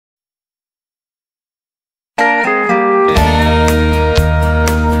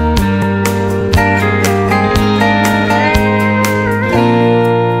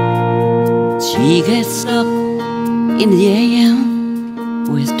in the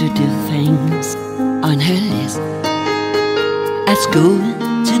AM with to do things on her list. At school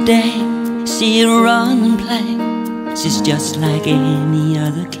today, see her run and play. She's just like any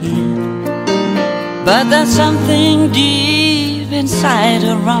other kid. But there's something deep inside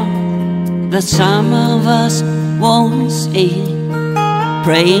her wrong that some of us won't see.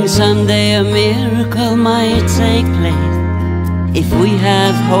 Praying someday a miracle might take place if we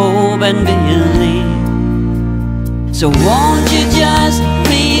have hope and believe. So won't you just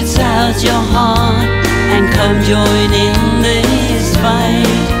reach out your heart and come join in this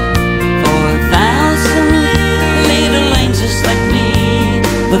fight? For 1,000 little angels like me,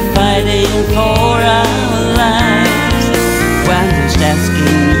 we're fighting for our lives. Well, I'm just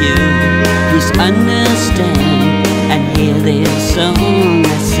asking you, please understand and hear this song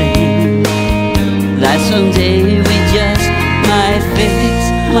I sing, that someday we just might fix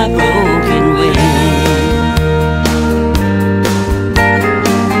my broken wing.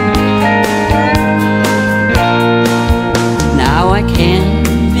 Now I can't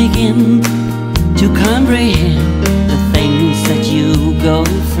begin to comprehend the things that you go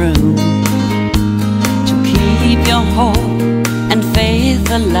through to keep your hope and faith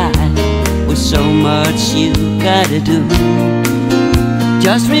alive. With so much you gotta do,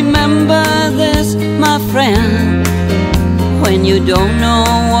 just remember this, my friend, when you don't know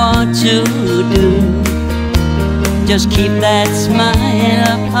what to do, just keep that smile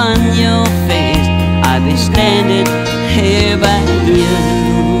upon your face. I'll be standing here by you.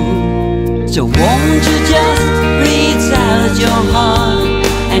 So won't you just reach out your heart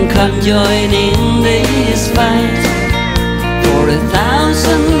and come join in this fight? For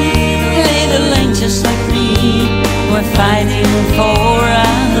 1,000 little angels like me, we're fighting for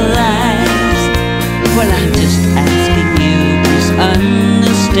our lives. Well, I'm just asking you, please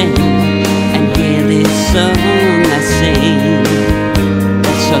understand and hear this song I sing,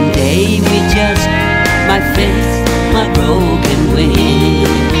 that someday we just might fix my broken wing.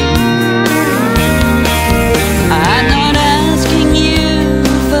 I'm not asking you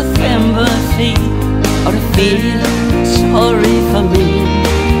for sympathy or to feel sorry for me.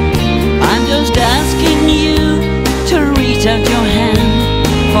 I'm just asking you to reach out your hand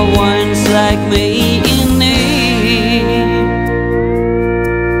for ones like me in need.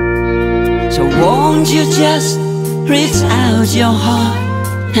 So won't you just reach out your heart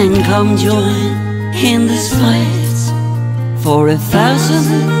and come join in this fight? For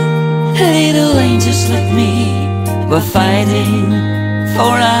 1,000 little angels like me, we're fighting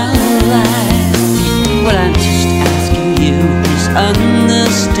for our lives. Well, I'm just asking you, please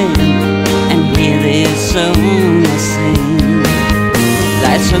understand